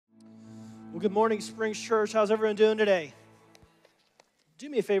Well, good morning, Springs Church. How's everyone doing today? Do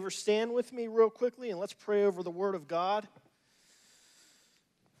me a favor, stand with me real quickly, and let's pray over the Word of God.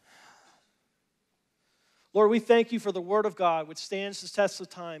 Lord, we thank you for the Word of God, which stands the test of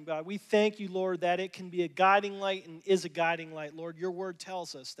time, God. We thank you, Lord, that it can be a guiding light and is a guiding light. Lord, your Word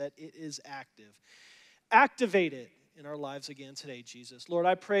tells us that it is active. Activate it in our lives again today, Jesus. Lord,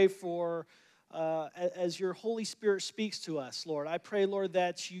 I pray for... as your Holy Spirit speaks to us, Lord, I pray, Lord,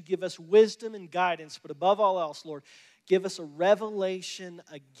 that you give us wisdom and guidance, but above all else, Lord, give us a revelation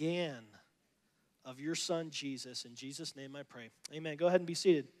again of your Son, Jesus. In Jesus' name I pray. Amen. Go ahead and be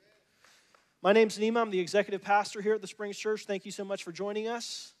seated. My name's Nima. I'm the executive pastor here at the Springs Church. Thank you so much for joining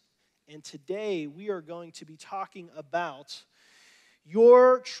us. And today we are going to be talking about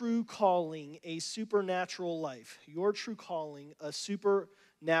your true calling, a supernatural life. Your true calling, a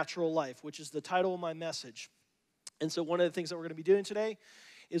supernatural life, which is the title of my message. And so one of the things that we're going to be doing today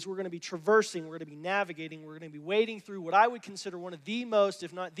is we're going to be traversing, we're going to be navigating, we're going to be wading through what I would consider one of the most,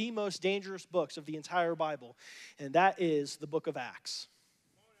 if not the most dangerous books of the entire Bible, and that is the book of Acts.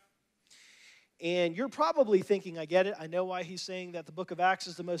 And you're probably thinking, I get it, I know why he's saying that the book of Acts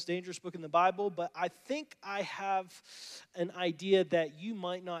is the most dangerous book in the Bible, but I think I have an idea that you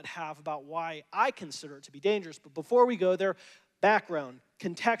might not have about why I consider it to be dangerous. But before we go there, background,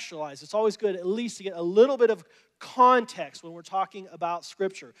 contextualize. It's always good at least to get a little bit of context when we're talking about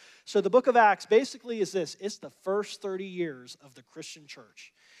Scripture. So the book of Acts basically is this. It's the first 30 years of the Christian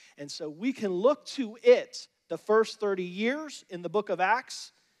church. And so we can look to it, the first 30 years in the book of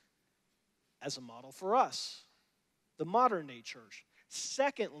Acts, as a model for us, the modern day church.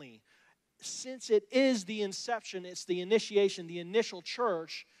 Secondly, since it is the inception, it's the initiation, the initial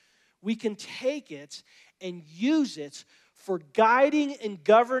church, we can take it and use it for guiding and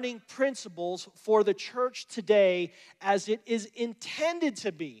governing principles for the church today as it is intended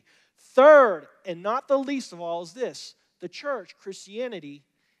to be. Third, and not the least of all, is this. The church, Christianity,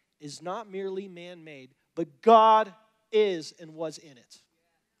 is not merely man-made, but God is and was in it.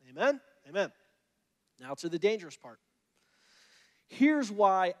 Amen? Amen. Now to the dangerous part. Here's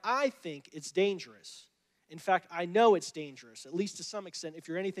why I think it's dangerous. In fact, I know it's dangerous, at least to some extent, if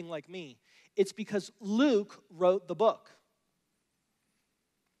you're anything like me. It's because Luke wrote the book.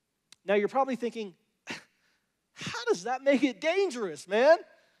 Now you're probably thinking, how does that make it dangerous, man?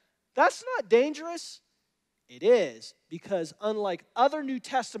 That's not dangerous. It is, because unlike other New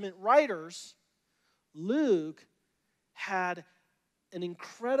Testament writers, Luke had an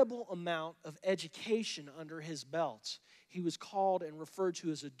incredible amount of education under his belt. He was called and referred to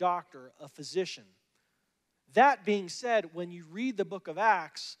as a doctor, a physician. That being said, when you read the book of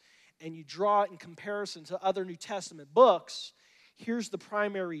Acts and you draw it in comparison to other New Testament books, here's the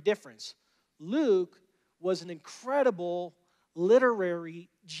primary difference. Luke was an incredible literary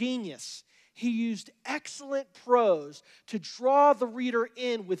genius. He used excellent prose to draw the reader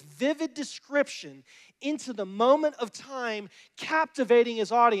in with vivid description into the moment of time, captivating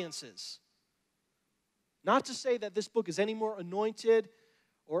his audiences. Not to say that this book is any more anointed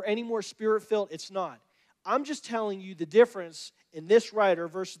or any more spirit-filled. It's not. I'm just telling you the difference in this writer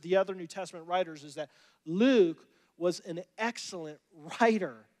versus the other New Testament writers is that Luke was an excellent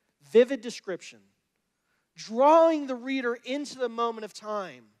writer, vivid description, drawing the reader into the moment of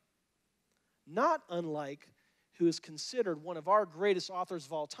time. Not unlike who is considered one of our greatest authors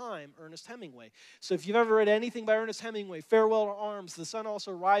of all time, Ernest Hemingway. So if you've ever read anything by Ernest Hemingway, Farewell to Arms, The Sun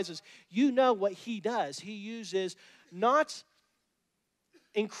Also Rises, you know what he does. He uses not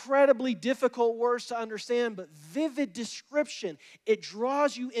incredibly difficult words to understand, but vivid description. It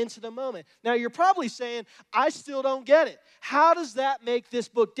draws you into the moment. Now you're probably saying, I still don't get it. How does that make this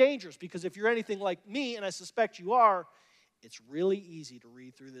book dangerous? Because if you're anything like me, and I suspect you are, it's really easy to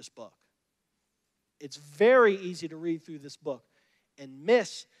read through this book. It's very easy to read through this book and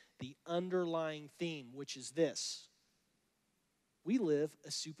miss the underlying theme, which is this. We live a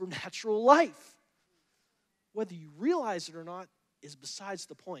supernatural life. Whether you realize it or not is besides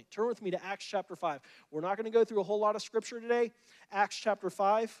the point. Turn with me to Acts chapter 5. We're not going to go through a whole lot of scripture today, Acts chapter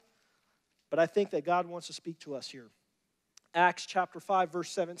 5, but I think that God wants to speak to us here. Acts chapter 5,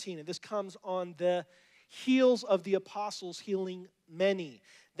 verse 17, and this comes on the heels of the apostles healing many.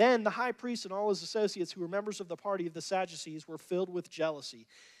 Then the high priest and all his associates who were members of the party of the Sadducees were filled with jealousy.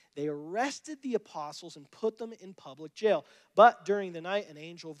 They arrested the apostles and put them in public jail. But during the night, an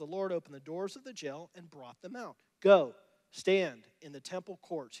angel of the Lord opened the doors of the jail and brought them out. Go, Stand in the temple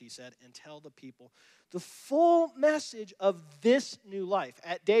courts, he said, and tell the people the full message of this new life.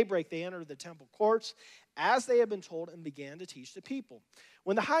 At daybreak, they entered the temple courts as they had been told and began to teach the people.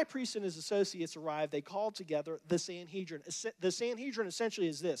 When the high priest and his associates arrived, they called together the Sanhedrin. The Sanhedrin essentially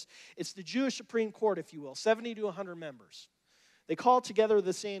is this. It's the Jewish Supreme Court, if you will, 70 to 100 members. They called together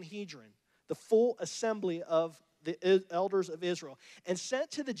the Sanhedrin, the full assembly of the elders of Israel, and sent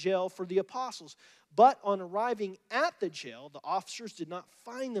to the jail for the apostles. But on arriving at the jail, the officers did not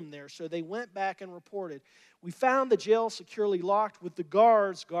find them there, so they went back and reported, "We found the jail securely locked with the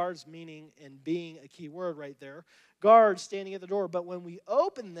guards meaning and being a key word right there, guards standing at the door. But when we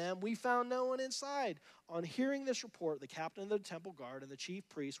opened them, we found no one inside." On hearing this report, the captain of the temple guard and the chief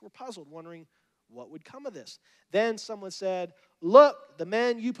priests were puzzled, wondering what would come of this. Then someone said, "Look, the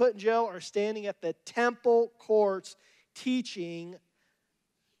men you put in jail are standing at the temple courts teaching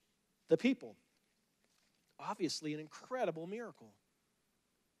the people." Obviously, an incredible miracle.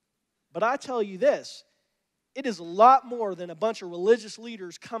 But I tell you this, it is a lot more than a bunch of religious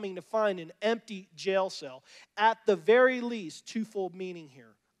leaders coming to find an empty jail cell. At the very least, twofold meaning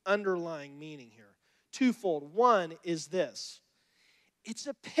here, underlying meaning here. Twofold. One is this. It's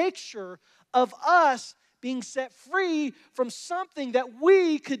a picture of us being set free from something that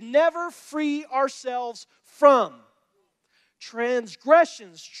we could never free ourselves from.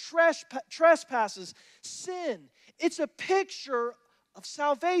 Transgressions, trespasses, sin. It's a picture of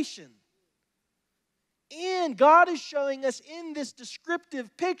salvation. And God is showing us in this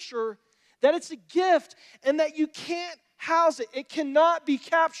descriptive picture that it's a gift and that you can't house it. It cannot be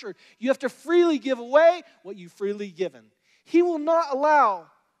captured. You have to freely give away what you've freely given. He will not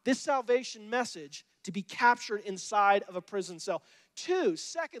allow this salvation message to be captured inside of a prison cell.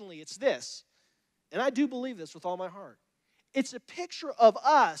 Secondly, it's this, and I do believe this with all my heart. It's a picture of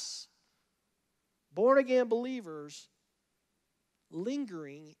us, born-again believers,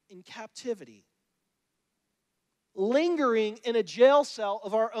 lingering in captivity, lingering in a jail cell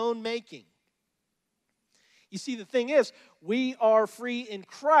of our own making. You see, the thing is, we are free in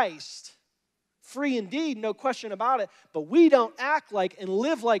Christ. Free indeed, no question about it, but we don't act like and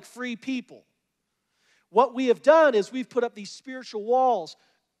live like free people. What we have done is we've put up these spiritual walls,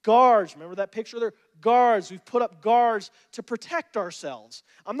 guards. Remember that picture there? Guards. We've put up guards to protect ourselves.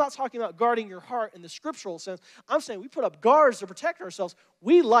 I'm not talking about guarding your heart in the scriptural sense. I'm saying we put up guards to protect ourselves.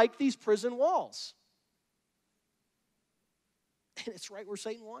 We like these prison walls. And it's right where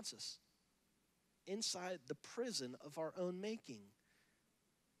Satan wants us. Inside the prison of our own making.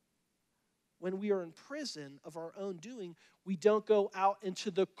 When we are in prison of our own doing, we don't go out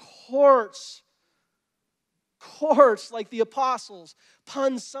into the courts like the apostles.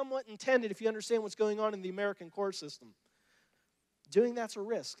 Pun somewhat intended if you understand what's going on in the American court system. Doing that's a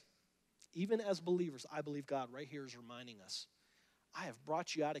risk. Even as believers, I believe God right here is reminding us, I have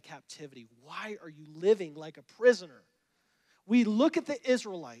brought you out of captivity. Why are you living like a prisoner? We look at the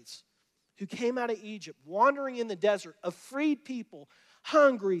Israelites who came out of Egypt, wandering in the desert, a freed people,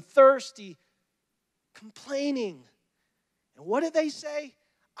 hungry, thirsty, complaining. And what did they say?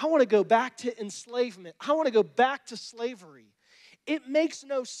 I want to go back to enslavement. I want to go back to slavery. It makes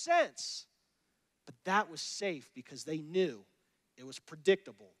no sense. But that was safe because they knew it was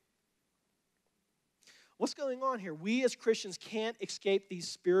predictable. What's going on here? We as Christians can't escape these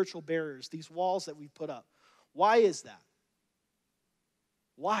spiritual barriers, these walls that we've put up. Why is that?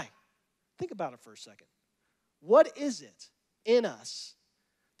 Why? Think about it for a second. What is it in us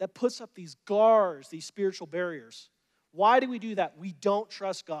that puts up these guards, these spiritual barriers? Why do we do that? We don't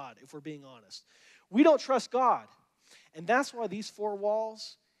trust God, if we're being honest. We don't trust God. And that's why these four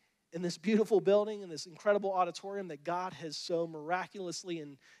walls in this beautiful building, in this incredible auditorium that God has so miraculously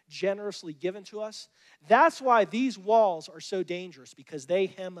and generously given to us, that's why these walls are so dangerous, because they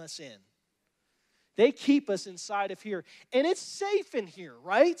hem us in. They keep us inside of here. And it's safe in here,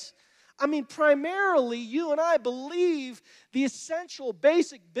 right? I mean, primarily, you and I believe the essential,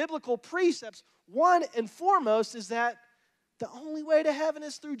 basic biblical precepts. One and foremost is that the only way to heaven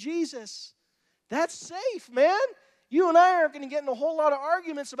is through Jesus. That's safe, man. You and I aren't going to get in a whole lot of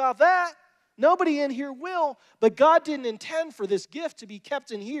arguments about that. Nobody in here will, but God didn't intend for this gift to be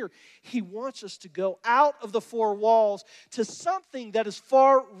kept in here. He wants us to go out of the four walls to something that is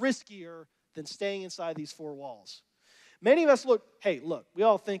far riskier than staying inside these four walls. Many of us look, we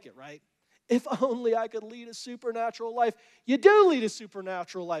all think it, right? If only I could lead a supernatural life. You do lead a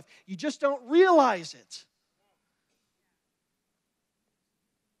supernatural life. You just don't realize it.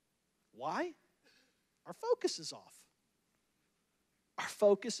 Why? Our focus is off. Our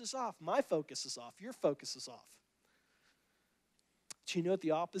focus is off. My focus is off. Your focus is off. Do you know what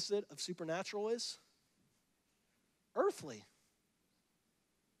the opposite of supernatural is? earthly.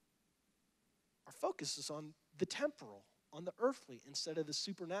 Our focus is on the temporal, on the earthly, instead of the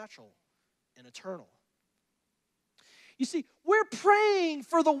supernatural and eternal. You see, we're praying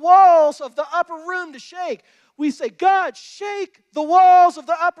for the walls of the upper room to shake. We say, God, shake the walls of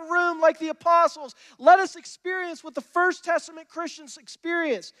the upper room like the apostles. Let us experience what the First Testament Christians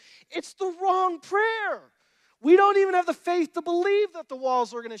experienced. It's the wrong prayer. We don't even have the faith to believe that the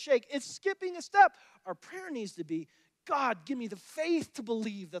walls are going to shake. It's skipping a step. Our prayer needs to be, God, give me the faith to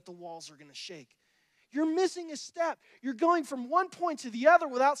believe that the walls are going to shake. You're missing a step. You're going from one point to the other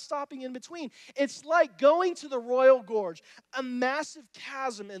without stopping in between. It's like going to the Royal Gorge, a massive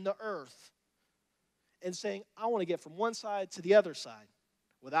chasm in the earth, and saying, I want to get from one side to the other side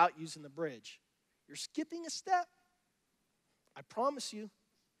without using the bridge. You're skipping a step. I promise you.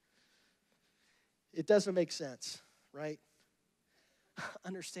 It doesn't make sense, right?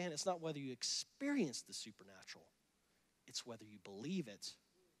 Understand, it's not whether you experience the supernatural. It's whether you believe it.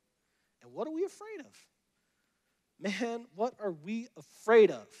 And what are we afraid of? Man, what are we afraid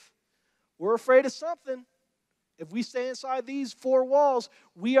of? We're afraid of something. If we stay inside these four walls,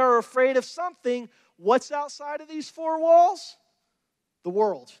 we are afraid of something. What's outside of these four walls? The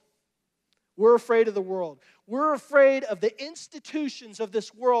world. We're afraid of the world. We're afraid of the institutions of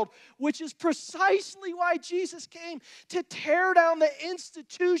this world, which is precisely why Jesus came, to tear down the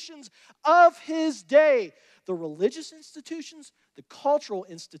institutions of his day. The religious institutions, the cultural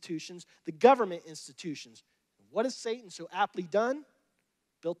institutions, the government institutions. What has Satan so aptly done?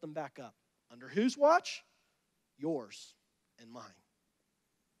 Built them back up. Under whose watch? Yours and mine.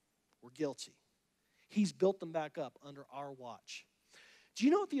 We're guilty. He's built them back up under our watch. Do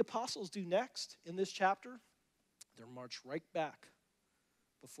you know what the apostles do next in this chapter? They're marched right back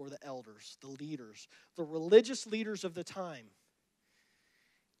before the elders, the leaders, the religious leaders of the time.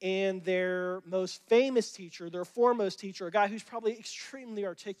 And their most famous teacher, their foremost teacher, a guy who's probably extremely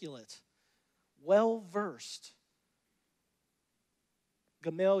articulate, well-versed,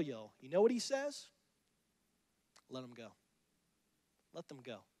 Gamaliel. You know what he says? Let them go. Let them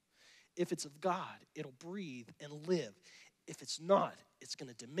go. If it's of God, it'll breathe and live. If it's not, it's going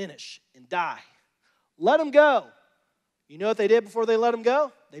to diminish and die. Let them go. You know what they did before they let them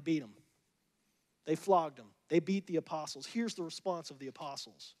go? They beat them. They flogged them. They beat the apostles. Here's the response of the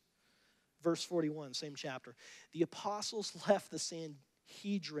apostles. Verse 41, same chapter. The apostles left the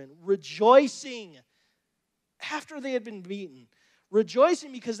Sanhedrin rejoicing after they had been beaten.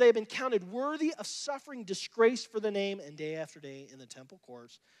 Rejoicing because they had been counted worthy of suffering disgrace for the name, and day after day in the temple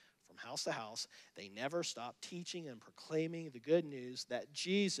courts, from house to house, they never stopped teaching and proclaiming the good news that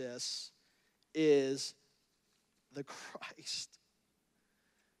Jesus is the Christ.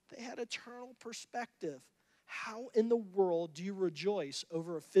 They had eternal perspective. How in the world do you rejoice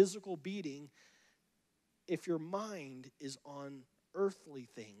over a physical beating if your mind is on earthly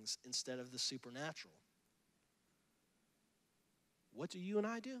things instead of the supernatural? What do you and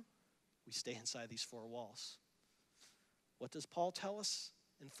I do? We stay inside these four walls. What does Paul tell us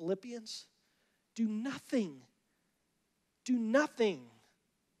in Philippians? Do nothing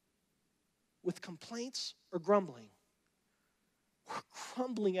with complaints or grumbling. We're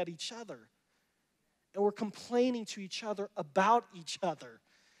grumbling at each other. And we're complaining to each other about each other.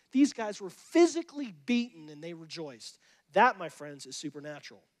 These guys were physically beaten and they rejoiced. That, my friends, is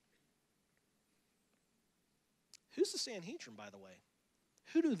supernatural. Who's the Sanhedrin, by the way?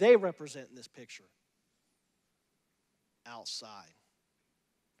 Who do they represent in this picture? Outside.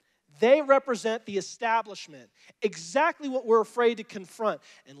 They represent the establishment. Exactly what we're afraid to confront.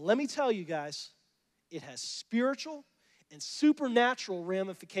 And let me tell you guys, it has spiritual and supernatural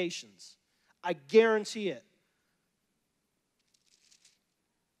ramifications. I guarantee it.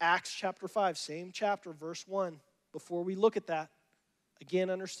 Acts chapter 5, same chapter, verse 1. Before we look at that, again,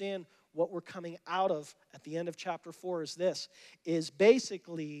 understand what we're coming out of at the end of chapter 4 is this, is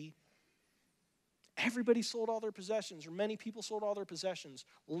basically everybody sold all their possessions, or many people sold all their possessions,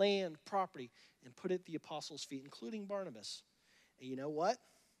 land, property, and put it at the apostles' feet, including Barnabas. And you know what?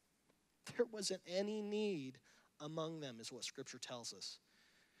 There wasn't any need among them, is what Scripture tells us.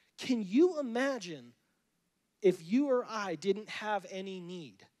 Can you imagine if you or I didn't have any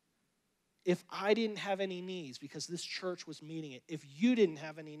need? If I didn't have any needs because this church was meeting it. If you didn't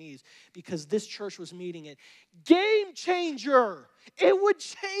have any needs because this church was meeting it. Game changer. It would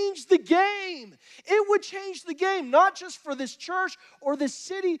change the game. It would change the game, not just for this church or this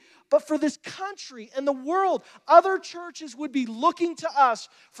city, but for this country and the world. Other churches would be looking to us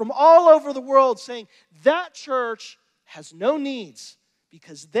from all over the world saying, that church has no needs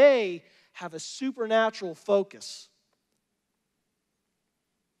because they have a supernatural focus.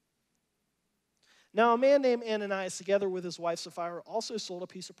 Now a man named Ananias, together with his wife Sapphira, also sold a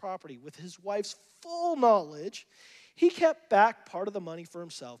piece of property. With his wife's full knowledge, he kept back part of the money for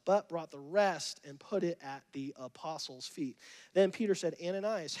himself, but brought the rest and put it at the apostles' feet. Then Peter said,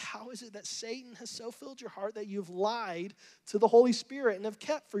 Ananias, how is it that Satan has so filled your heart that you've lied to the Holy Spirit and have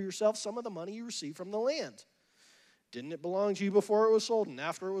kept for yourself some of the money you received from the land? Didn't it belong to you before it was sold? And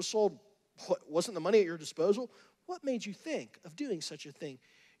after it was sold, wasn't the money at your disposal? What made you think of doing such a thing?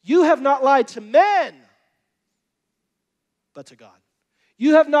 You have not lied to men, but to God.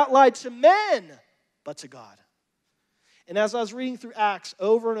 You have not lied to men, but to God. And as I was reading through Acts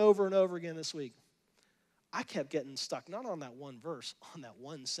over and over and over again this week, I kept getting stuck, not on that one verse, on that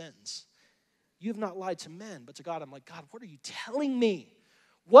one sentence. You have not lied to men, but to God. I'm like, God, what are you telling me?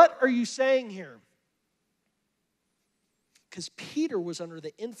 What are you saying here? Because Peter was under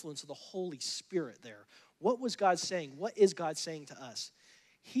the influence of the Holy Spirit there. What was God saying? What is God saying to us?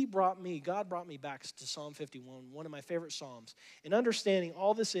 God brought me back to Psalm 51, one of my favorite Psalms. And understanding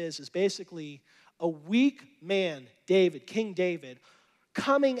all this is basically a weak man, David, King David,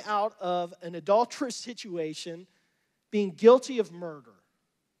 coming out of an adulterous situation, being guilty of murder.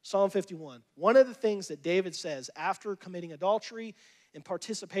 Psalm 51. One of the things that David says after committing adultery and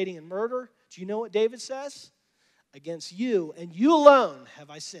participating in murder, do you know what David says? Against you and you alone have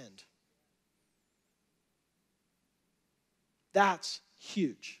I sinned. That's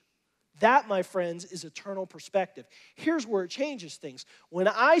huge. That, my friends, is eternal perspective. Here's where it changes things. When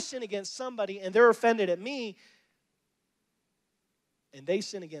I sin against somebody and they're offended at me, and they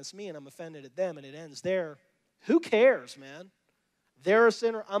sin against me and I'm offended at them and it ends there, who cares, man? They're a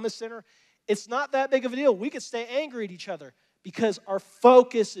sinner, I'm a sinner. It's not that big of a deal. We could stay angry at each other because our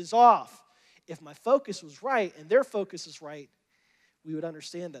focus is off. If my focus was right and their focus is right, we would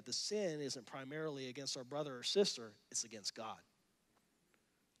understand that the sin isn't primarily against our brother or sister, it's against God.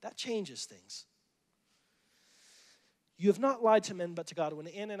 That changes things. You have not lied to men but to God. When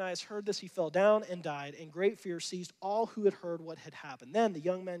Ananias heard this, he fell down and died, and great fear seized all who had heard what had happened. Then the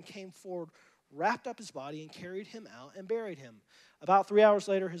young men came forward, wrapped up his body, and carried him out and buried him. About 3 hours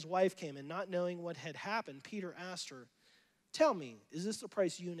later, his wife came, and not knowing what had happened, Peter asked her, tell me, is this the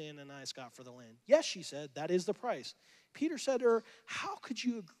price you and Ananias got for the land? Yes, she said, that is the price. Peter said to her, how could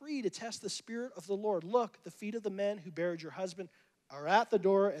you agree to test the Spirit of the Lord? Look, the feet of the men who buried your husband are at the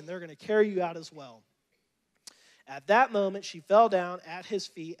door, and they're going to carry you out as well. At that moment, she fell down at his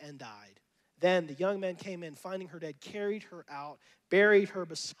feet and died. Then the young men came in, finding her dead, carried her out, buried her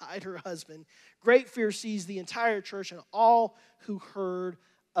beside her husband. Great fear seized the entire church and all who heard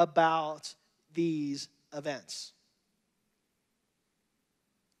about these events.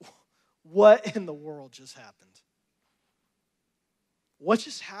 What in the world just happened? What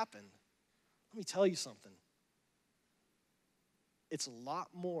just happened? Let me tell you something. It's a lot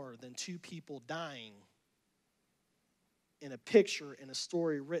more than two people dying in a picture, in a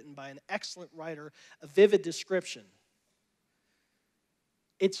story written by an excellent writer, a vivid description.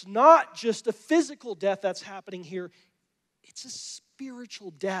 It's not just a physical death that's happening here. It's a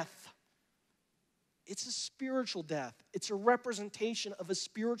spiritual death. It's a spiritual death. It's a representation of a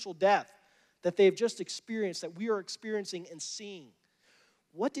spiritual death that they've just experienced, that we are experiencing and seeing.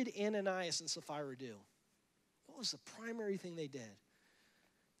 What did Ananias and Sapphira do? What was the primary thing they did?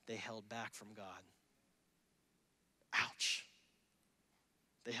 They held back from God. Ouch.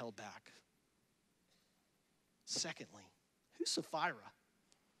 They held back. Secondly, who's Sapphira?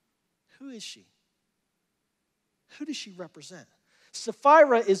 Who is she? Who does she represent?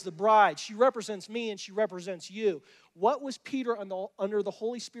 Sapphira is the bride. She represents me and she represents you. What was Peter under the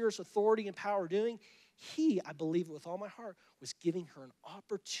Holy Spirit's authority and power doing? He, I believe with all my heart, was giving her an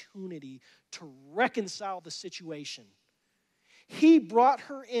opportunity to reconcile the situation. He brought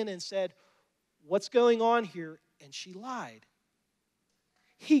her in and said, what's going on here? And she lied.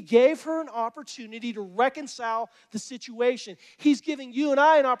 He gave her an opportunity to reconcile the situation. He's giving you and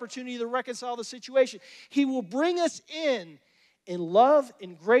I an opportunity to reconcile the situation. He will bring us in love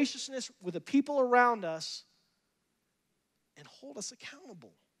and graciousness with the people around us and hold us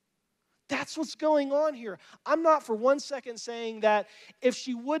accountable. That's what's going on here. I'm not for 1 second saying that if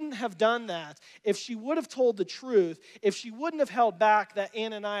she wouldn't have done that, if she would have told the truth, if she wouldn't have held back, that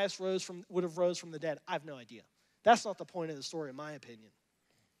Ananias would have rose from the dead. I have no idea. That's not the point of the story, in my opinion.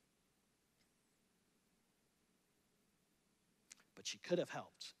 But she could have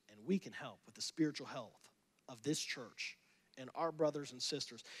helped, and we can help with the spiritual health of this church and our brothers and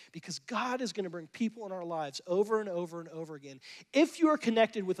sisters, because God is going to bring people in our lives over and over and over again, if you are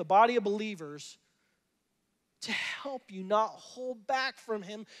connected with a body of believers, to help you not hold back from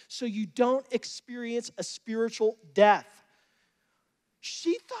Him so you don't experience a spiritual death.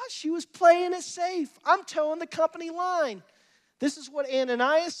 She thought she was playing it safe. I'm towing the company line. This is what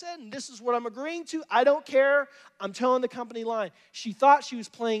Ananias said, and this is what I'm agreeing to. I don't care. I'm towing the company line. She thought she was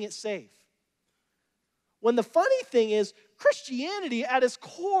playing it safe. When the funny thing is, Christianity at its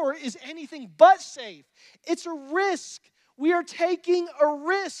core is anything but safe. It's a risk. We are taking a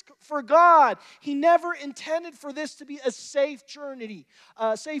risk for God. He never intended for this to be a safe journey.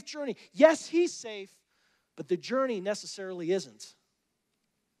 Yes, He's safe, but the journey necessarily isn't.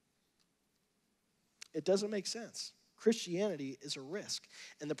 It doesn't make sense. Christianity is a risk.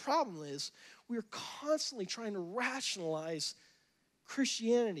 And the problem is, we're constantly trying to rationalize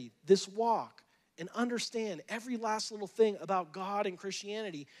Christianity, this walk, and understand every last little thing about God and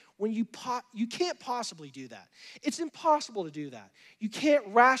Christianity when you can't possibly do that. It's impossible to do that. You can't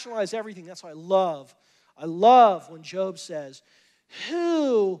rationalize everything. That's why I love when Job says,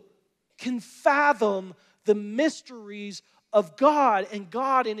 who can fathom the mysteries of God, and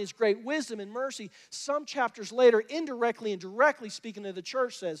God in His great wisdom and mercy, some chapters later, indirectly and directly speaking to the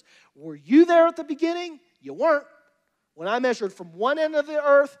church, says, were you there at the beginning? You weren't. When I measured from one end of the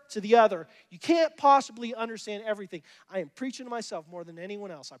earth to the other, you can't possibly understand everything. I am preaching to myself more than anyone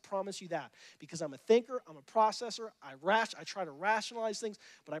else. I promise you that. Because I'm a thinker, I'm a processor, I try to rationalize things,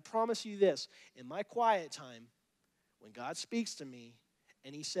 but I promise you this, in my quiet time, when God speaks to me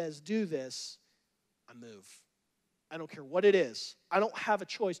and He says, do this, I move. I don't care what it is. I don't have a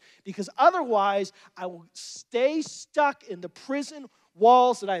choice, because otherwise I will stay stuck in the prison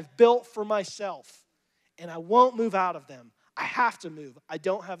walls that I've built for myself, and I won't move out of them. I have to move. I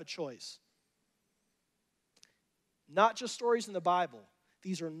don't have a choice. Not just stories in the Bible.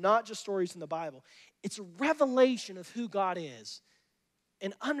 These are not just stories in the Bible. It's a revelation of who God is,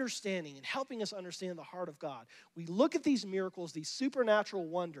 and understanding and helping us understand the heart of God. We look at these miracles, these supernatural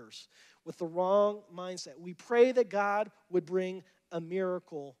wonders, with the wrong mindset. We pray that God would bring a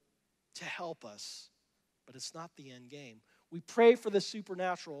miracle to help us, but it's not the end game. We pray for the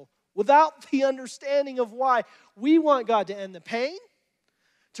supernatural without the understanding of why. We want God to end the pain,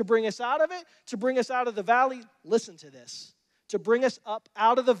 to bring us out of it, to bring us out of the valley. Listen to this. To bring us up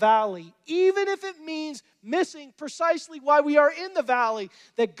out of the valley, even if it means missing precisely why we are in the valley,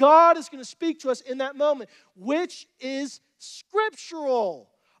 that God is going to speak to us in that moment, which is scriptural.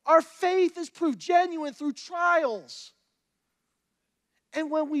 Our faith is proved genuine through trials.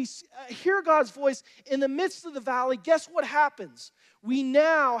 And when we hear God's voice in the midst of the valley, guess what happens? We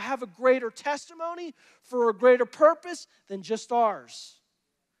now have a greater testimony for a greater purpose than just ours.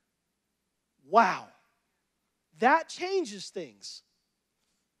 Wow. That changes things.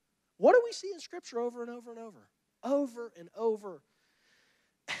 What do we see in Scripture over and over and over? Over and over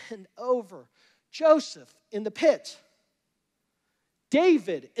and over. Joseph in the pit.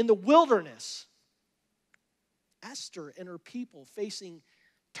 David in the wilderness. Esther and her people facing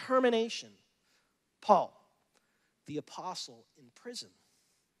termination. Paul, the apostle, in prison.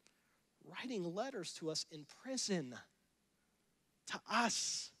 Writing letters to us in prison. To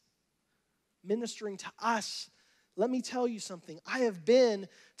us. Ministering to us. Let me tell you something. I have been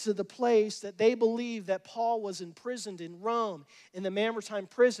to the place that they believe that Paul was imprisoned in Rome, in the Mamertine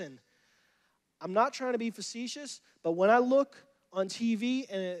prison. I'm not trying to be facetious, but when I look on TV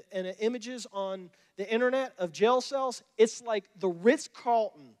and images on the internet of jail cells, it's like the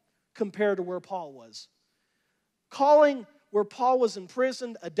Ritz-Carlton compared to where Paul was. Calling where Paul was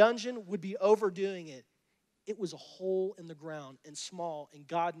imprisoned a dungeon would be overdoing it. It was a hole in the ground and small, and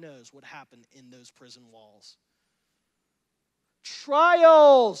God knows what happened in those prison walls.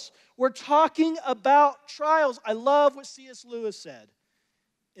 Trials. We're talking about trials. I love what C.S. Lewis said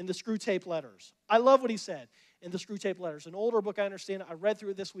in the Screwtape Letters. I love what he said in the Screwtape Letters. An older book, I understand. I read through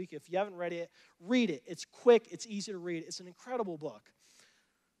it this week. If you haven't read it, read it. It's quick. It's easy to read. It's an incredible book.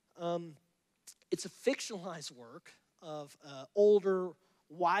 It's a fictionalized work of an older,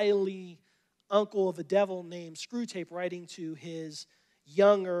 wily uncle of a devil named Screwtape writing to his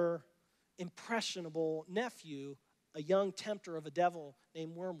younger, impressionable nephew, a young tempter of a devil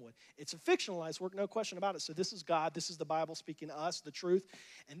named Wormwood. It's a fictionalized work, no question about it. So this is God, this is the Bible speaking to us, the truth.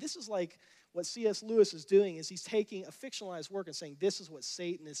 And this is like what C.S. Lewis is doing, is he's taking a fictionalized work and saying this is what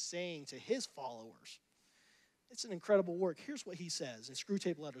Satan is saying to his followers. It's an incredible work. Here's what he says in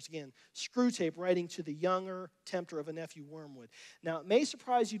Screwtape Letters. Again, Screwtape writing to the younger tempter of a nephew, Wormwood. Now, it may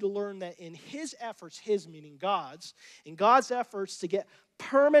surprise you to learn that in his efforts, his meaning God's, in God's efforts to get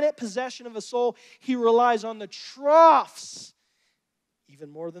permanent possession of a soul, he relies on the troughs even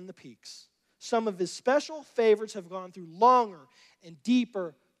more than the peaks. Some of his special favorites have gone through longer and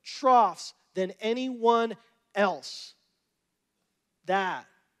deeper troughs than anyone else. That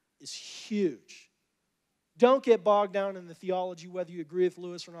is huge. Don't get bogged down in the theology, whether you agree with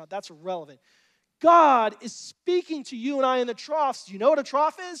Lewis or not. That's irrelevant. God is speaking to you and I in the troughs. Do you know what a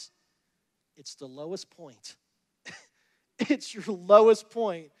trough is? It's the lowest point. It's your lowest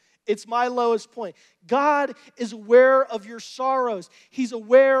point. It's my lowest point. God is aware of your sorrows. He's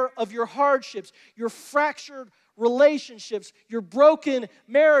aware of your hardships, your fractured relationships, your broken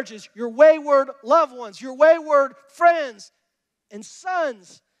marriages, your wayward loved ones, your wayward friends and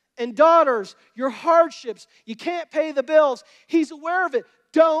sons and daughters, your hardships. You can't pay the bills. He's aware of it.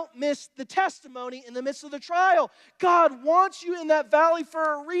 Don't miss the testimony in the midst of the trial. God wants you in that valley for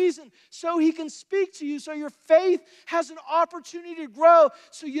a reason, so He can speak to you, so your faith has an opportunity to grow,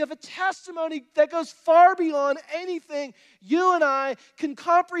 so you have a testimony that goes far beyond anything you and I can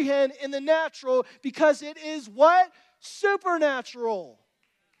comprehend in the natural, because it is what? Supernatural.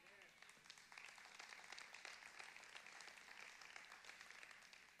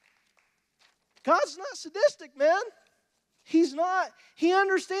 God's not sadistic, man. He's not. He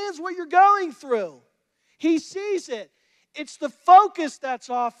understands what you're going through. He sees it. It's the focus that's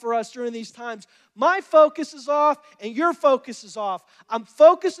off for us during these times. My focus is off and your focus is off. I'm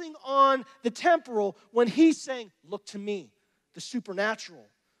focusing on the temporal when He's saying, look to me, the supernatural.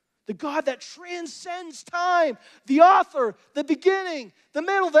 The God that transcends time, the author, the beginning, the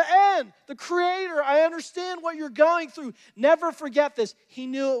middle, the end, the creator. I understand what you're going through. Never forget this. He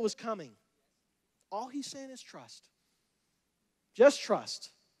knew it was coming. All He's saying is trust. Just trust.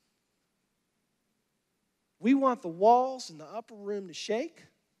 We want the walls in the upper room to shake,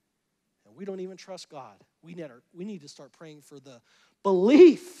 and we don't even trust God. We need to start praying for the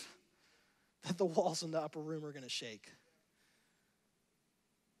belief that the walls in the upper room are going to shake.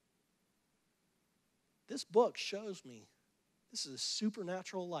 This book shows me this is a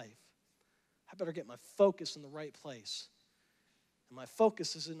supernatural life. I better get my focus in the right place. And my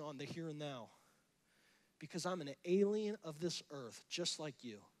focus isn't on the here and now, because I'm an alien of this earth just like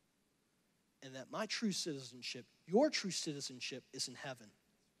you. And that my true citizenship, your true citizenship, is in heaven.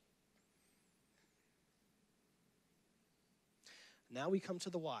 Now we come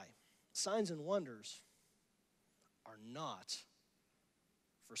to the why. Signs and wonders are not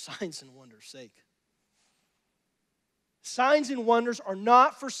for signs and wonders' sake. Signs and wonders are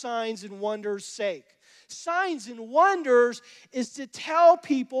not for signs and wonders' sake. Signs and wonders is to tell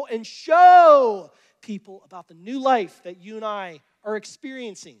people and show people about the new life that you and I are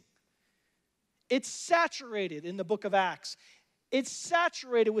experiencing. It's saturated in the book of Acts. It's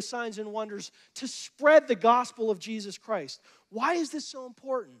saturated with signs and wonders to spread the gospel of Jesus Christ. Why is this so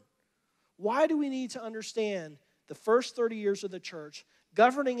important? Why do we need to understand the first 30 years of the church,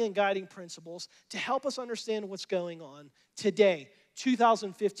 governing and guiding principles to help us understand what's going on today,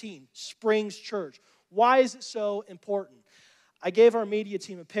 2015, Springs Church? Why is it so important? I gave our media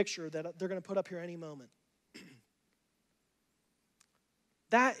team a picture that they're going to put up here any moment.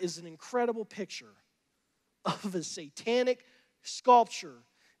 That is an incredible picture of a satanic sculpture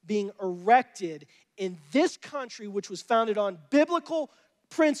being erected in this country, which was founded on biblical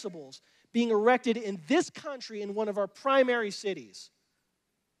principles, being erected in this country in one of our primary cities.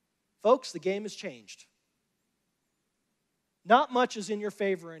 Folks, the game has changed. Not much is in your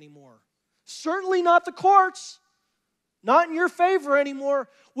favor anymore. Certainly not the courts. Not in your favor anymore,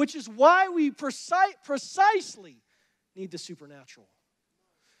 which is why we precisely need the supernatural.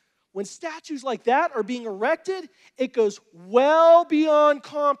 When statues like that are being erected, it goes well beyond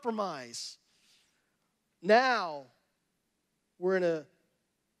compromise. Now, we're in a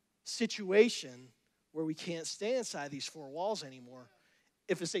situation where we can't stay inside these four walls anymore.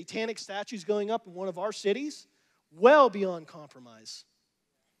 If a satanic statue is going up in one of our cities, well beyond compromise.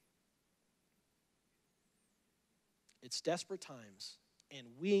 It's desperate times, and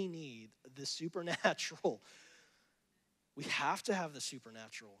we need the supernatural. We have to have the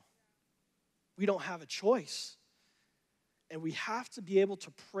supernatural. We don't have a choice. And we have to be able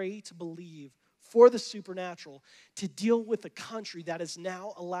to pray to believe for the supernatural to deal with a country that is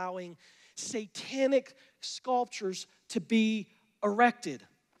now allowing satanic sculptures to be erected.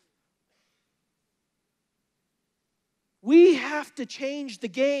 We have to change the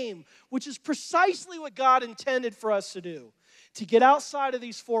game, which is precisely what God intended for us to do, to get outside of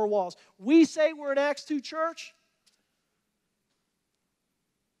these four walls. We say we're an Acts 2 church.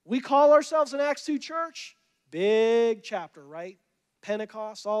 We call ourselves an Acts 2 church. Big chapter, right?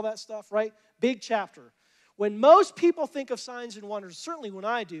 Pentecost, all that stuff, right? Big chapter. When most people think of signs and wonders, certainly when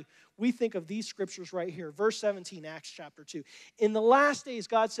I do, we think of these scriptures right here. Verse 17, Acts chapter 2. In the last days,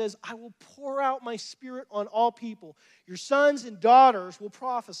 God says, I will pour out my Spirit on all people. Your sons and daughters will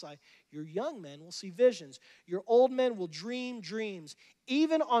prophesy. Your young men will see visions. Your old men will dream dreams.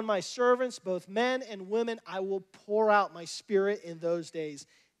 Even on my servants, both men and women, I will pour out my Spirit in those days,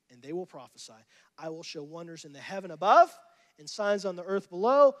 and they will prophesy. I will show wonders in the heaven above and signs on the earth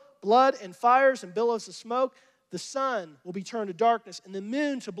below, blood and fires and billows of smoke. The sun will be turned to darkness and the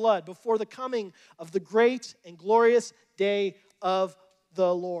moon to blood before the coming of the great and glorious day of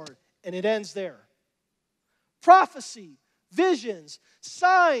the Lord. And it ends there. Prophecy, visions,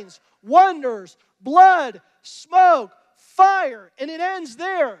 signs, wonders, blood, smoke, fire. And it ends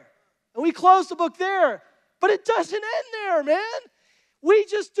there. And we close the book there. But it doesn't end there, man. We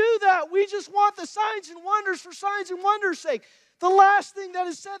just do that. We just want the signs and wonders for signs and wonders' sake. The last thing that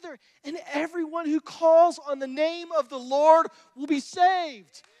is said there, and everyone who calls on the name of the Lord will be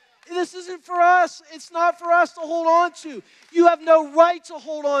saved. This isn't for us. It's not for us to hold on to. You have no right to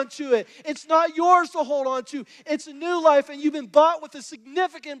hold on to it. It's not yours to hold on to. It's a new life, and you've been bought with a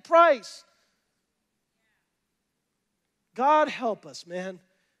significant price. God help us, man.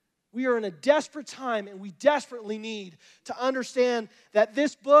 We are in a desperate time, and we desperately need to understand that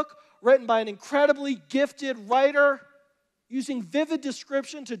this book, written by an incredibly gifted writer, using vivid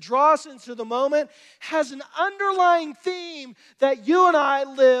description to draw us into the moment, has an underlying theme that you and I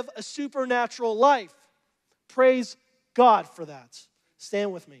live a supernatural life. Praise God for that.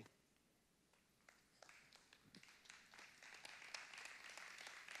 Stand with me.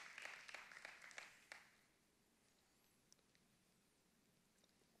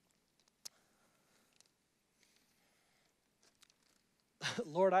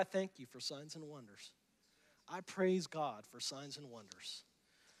 Lord, I thank you for signs and wonders. I praise God for signs and wonders.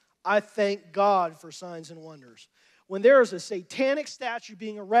 I thank God for signs and wonders. When there is a satanic statue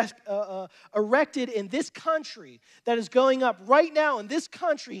being erected in this country that is going up right now in this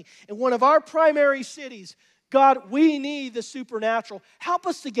country, in one of our primary cities, God, we need the supernatural. Help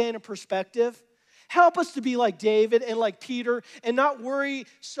us to gain a perspective. Help us to be like David and like Peter and not worry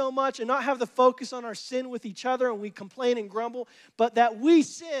so much and not have the focus on our sin with each other and we complain and grumble, but that we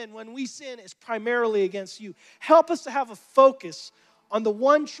sin, when we sin, is primarily against you. Help us to have a focus on the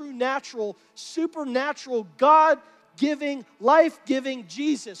one true natural, supernatural, God-giving, life-giving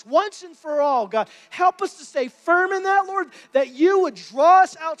Jesus. Once and for all, God, help us to stay firm in that, Lord, that you would draw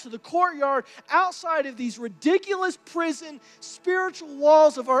us out to the courtyard outside of these ridiculous prison, spiritual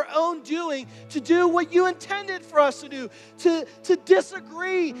walls of our own doing to do what you intended for us to do, to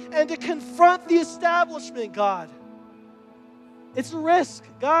disagree and to confront the establishment, God. It's a risk,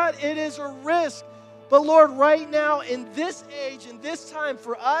 God. It is a risk. But Lord, right now, in this age, in this time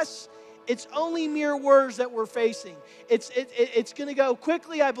for us, it's only mere words that we're facing. It's going to go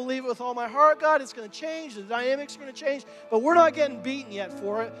quickly. I believe it with all my heart, God. It's going to change. The dynamics are going to change. But we're not getting beaten yet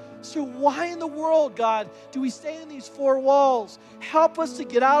for it. So why in the world, God, do we stay in these four walls? Help us to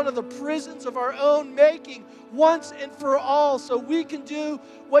get out of the prisons of our own making once and for all so we can do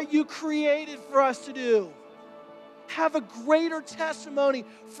what you created for us to do. Have a greater testimony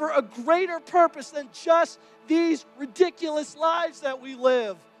for a greater purpose than just these ridiculous lives that we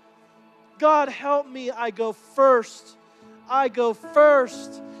live. God, help me. I go first. I go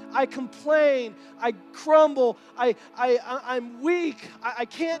first. I complain. I crumble. I'm weak. I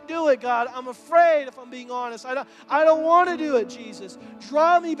can't do it, God. I'm afraid, if I'm being honest. I don't want to do it, Jesus.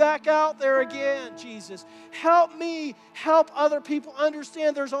 Draw me back out there again, Jesus. Help me help other people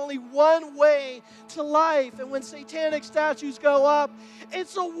understand there's only one way to life. And when satanic statues go up,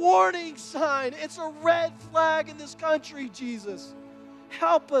 it's a warning sign. It's a red flag in this country, Jesus.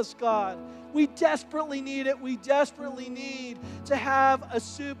 Help us, God. We desperately need it. We desperately need to have a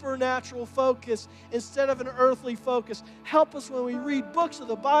supernatural focus instead of an earthly focus. Help us when we read books of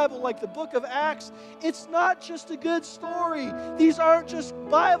the Bible like the book of Acts. It's not just a good story. These aren't just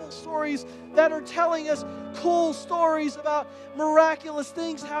Bible stories that are telling us cool stories about miraculous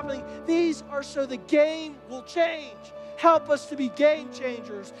things happening. These are so the game will change. Help us to be game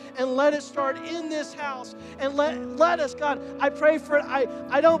changers and let it start in this house. And let us, God, I pray for it.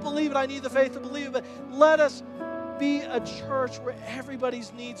 I don't believe it. I need the faith to believe it. But let us be a church where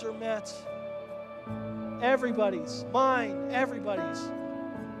everybody's needs are met. Everybody's. Mine. Everybody's.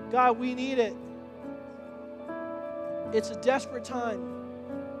 God, we need it. It's a desperate time.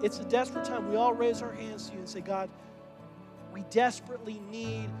 It's a desperate time. We all raise our hands to you and say, God, we desperately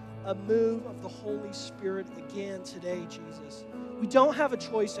need a move of the Holy Spirit again today, Jesus. We don't have a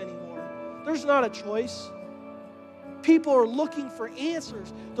choice anymore. There's not a choice. People are looking for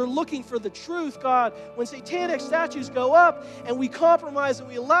answers. They're looking for the truth, God. When satanic statues go up and we compromise and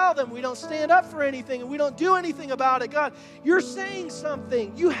we allow them, we don't stand up for anything and we don't do anything about it, God, you're saying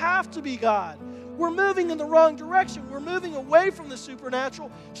something. You have to be God. We're moving in the wrong direction. We're moving away from the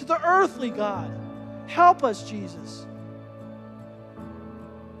supernatural to the earthly, God. Help us, Jesus.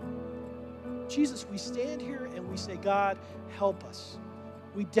 Jesus, we stand here and we say, God, help us.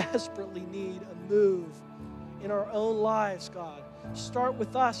 We desperately need a move in our own lives, God. Start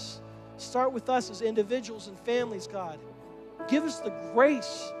with us. Start with us as individuals and families, God. Give us the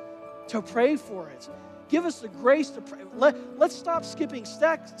grace to pray for it. Give us the grace to pray. Let's stop skipping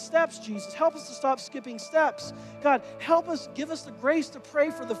steps, Jesus. Help us to stop skipping steps. God, help us, give us the grace to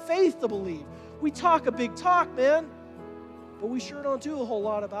pray for the faith to believe. We talk a big talk, man, but we sure don't do a whole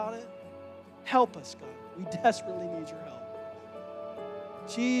lot about it. Help us, God. We desperately need your help.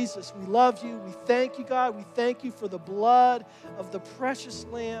 Jesus, we love you. We thank you, God. We thank you for the blood of the precious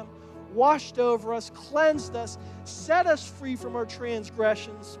Lamb washed over us, cleansed us, set us free from our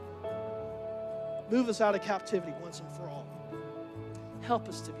transgressions. Move us out of captivity once and for all. Help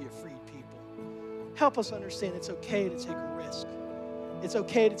us to be a freed people. Help us understand it's okay to take a risk. It's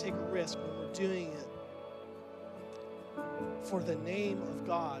okay to take a risk when we're doing it for the name of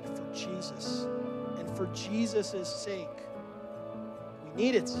God, for Jesus, and for Jesus' sake. We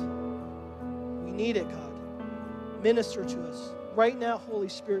need it. We need it, God. Minister to us. Right now, Holy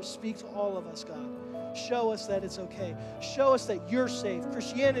Spirit, speak to all of us, God. Show us that it's okay. Show us that you're safe.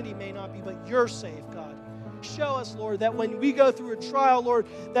 Christianity may not be, but you're safe, God. Show us, Lord, that when we go through a trial, Lord,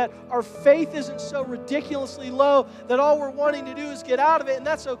 that our faith isn't so ridiculously low that all we're wanting to do is get out of it, and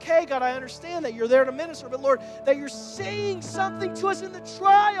that's okay, God. I understand that you're there to minister, but Lord, that you're saying something to us in the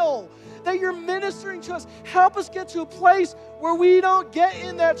trial, that you're ministering to us. Help us get to a place where we don't get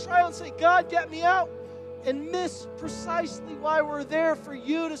in that trial and say, God, get me out, and miss precisely why we're there, for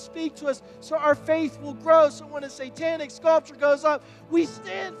you to speak to us so our faith will grow, so when a satanic sculpture goes up, we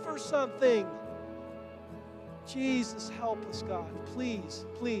stand for something. Jesus, help us, God. Please,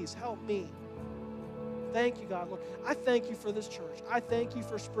 please help me. Thank you, God. Lord, I thank you for this church. I thank you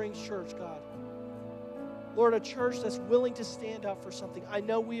for Springs Church, God. Lord, a church that's willing to stand up for something. I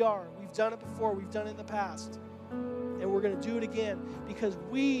know we are. We've done it before. We've done it in the past. And we're going to do it again because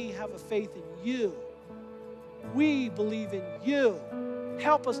we have a faith in you. We believe in you.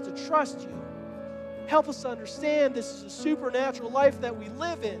 Help us to trust you. Help us to understand this is a supernatural life that we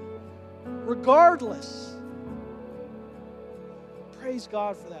live in, regardless. Praise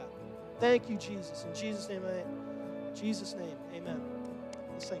God for that. Thank you, Jesus. In Jesus' name, amen.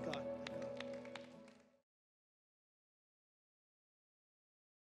 Let's thank God.